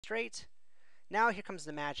straight. Now here comes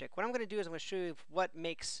the magic. What I'm going to do is I'm going to show you what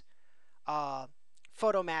makes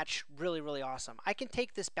photo match really, really awesome. I can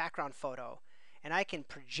take this background photo and I can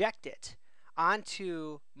project it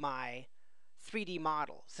onto my 3D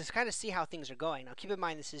model to kind of see how things are going. Now keep in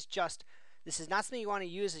mind this is not something you want to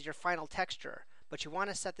use as your final texture, but you want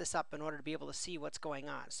to set this up in order to be able to see what's going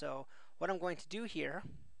on. So what I'm going to do here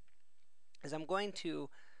is I'm going to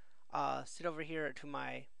sit over here to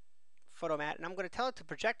my photo mat, and I'm going to tell it to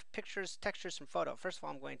project textures from photo. First of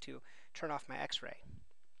all, I'm going to turn off my X-ray.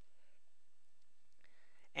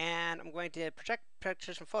 And I'm going to project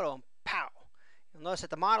textures from photo, and pow! You'll notice that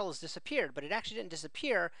the model has disappeared, but it actually didn't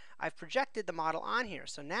disappear. I've projected the model on here.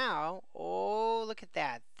 So now, oh, look at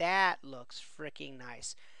that. That looks freaking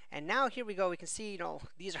nice. And now here we go. We can see,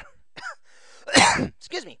 these are,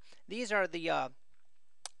 excuse me, these are the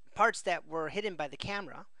parts that were hidden by the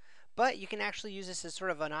camera. But you can actually use this as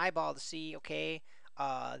sort of an eyeball to see, okay,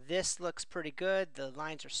 this looks pretty good. The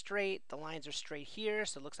lines are straight. The lines are straight here,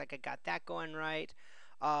 so it looks like I got that going right.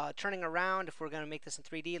 Turning around, if we're going to make this in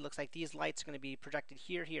 3D, it looks like these lights are going to be projected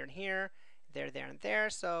here, here, and here, there, and there.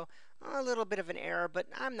 So a little bit of an error, but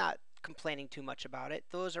I'm not complaining too much about it.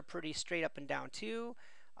 Those are pretty straight up and down too.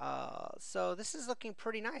 So this is looking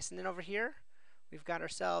pretty nice. And then over here, we've got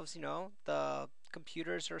ourselves, the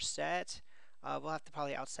computers are set. We'll have to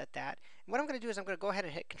probably outset that. And what I'm going to do is I'm going to go ahead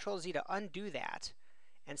and hit Control Z to undo that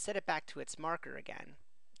and set it back to its marker again.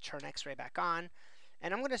 Turn X-ray back on.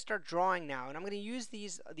 And I'm going to start drawing now, and I'm going to use the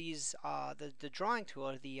drawing tool,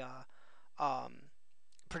 or the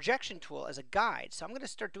projection tool, as a guide. So I'm going to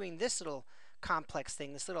start doing this little complex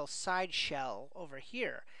thing, this little side shell over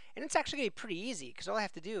here. And it's actually going to be pretty easy, because all I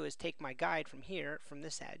have to do is take my guide from here, from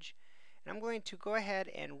this edge, and I'm going to go ahead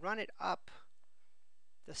and run it up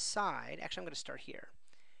the side. Actually, I'm going to start here.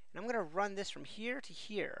 And I'm going to run this from here to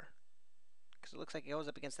here, because it looks like it goes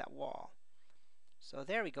up against that wall. So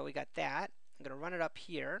there we go, we got that. I'm going to run it up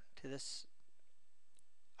here to this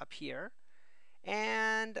up here.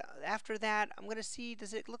 And after that, I'm going to see,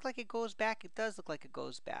 does it look like it goes back? It does look like it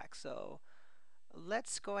goes back. So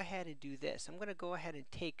let's go ahead and do this. I'm going to go ahead and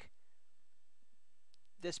take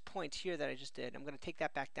this point here that I just did. I'm going to take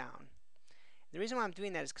that back down. The reason why I'm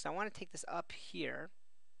doing that is because I want to take this up here,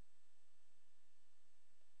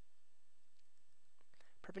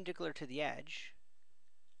 perpendicular to the edge.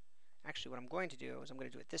 Actually, what I'm going to do is I'm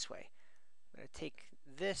going to do it this way. I'm going to take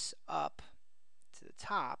this up to the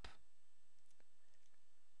top.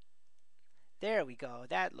 There we go.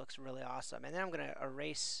 That looks really awesome. And then I'm going to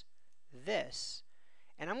erase this.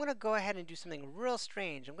 And I'm going to go ahead and do something real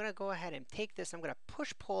strange. I'm going to go ahead and take this. I'm going to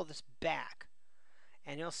push-pull this back.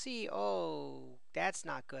 And you'll see, oh, that's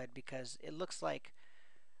not good, because it looks like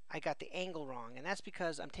I got the angle wrong. And that's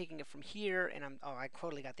because I'm taking it from here, and I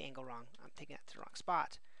totally got the angle wrong. I'm taking it to the wrong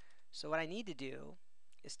spot. So what I need to do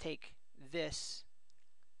is take this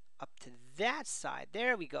up to that side.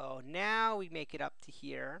 There we go. Now we make it up to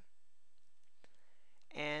here.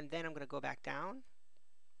 And then I'm going to go back down.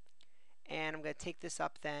 And I'm going to take this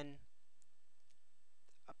up then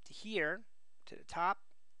up to here, to the top,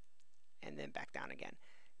 and then back down again.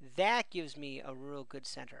 That gives me a real good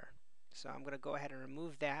center. So I'm going to go ahead and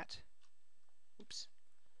remove that. Oops.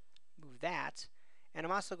 Move that. And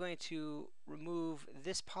I'm also going to remove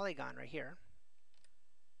this polygon right here.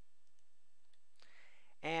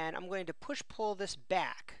 And I'm going to push-pull this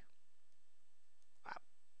back. Wow.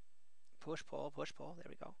 Push-pull, push-pull. There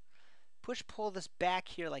we go. Push-pull this back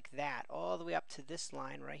here like that, all the way up to this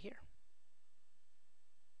line right here.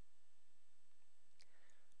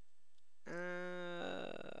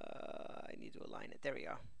 I need to align it. There we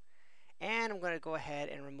go. And I'm going to go ahead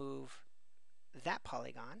and remove that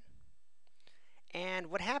polygon.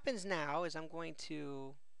 And what happens now is I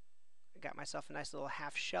got myself a nice little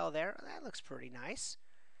half shell there. That looks pretty nice.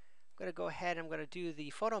 I'm going to go ahead and I'm going to do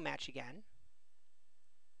the photo match again.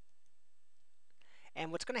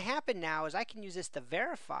 And what's going to happen now is I can use this to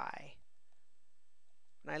verify,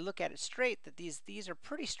 when I look at it straight, that these are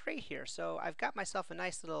pretty straight here. So I've got myself a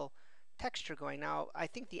nice little texture going. Now, I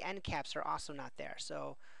think the end caps are also not there.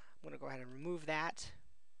 So I'm going to go ahead and remove that.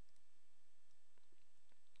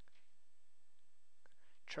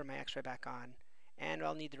 Turn my X-ray back on. And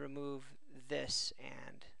I'll need to remove this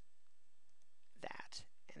and that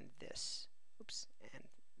and this. Oops, and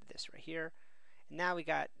this right here. And now we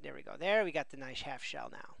got, there we go. There we got the nice half shell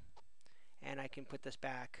now. And I can put this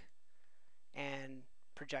back and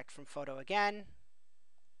project from photo again.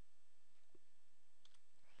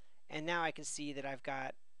 And now I can see that I've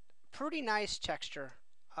got pretty nice texture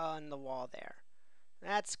on the wall there.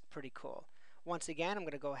 That's pretty cool. Once again, I'm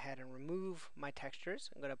going to go ahead and remove my textures.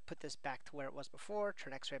 I'm going to put this back to where it was before,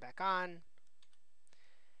 turn X-ray back on.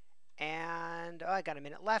 And I got a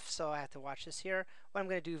minute left, so I have to watch this here. What I'm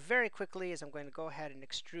going to do very quickly is I'm going to go ahead and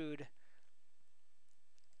extrude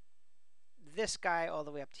this guy all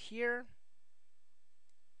the way up to here.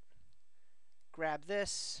 Grab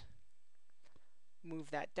this,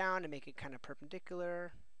 move that down to make it kind of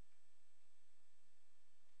perpendicular.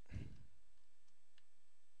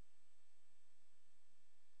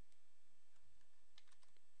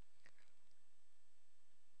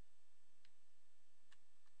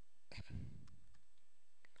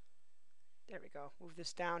 There we go. Move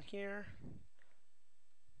this down here.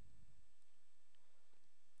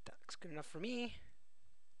 That looks good enough for me.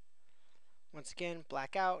 Once again,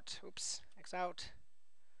 black out. Oops, X out.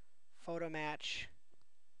 Photo match.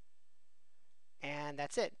 And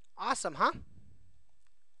that's it. Awesome, huh?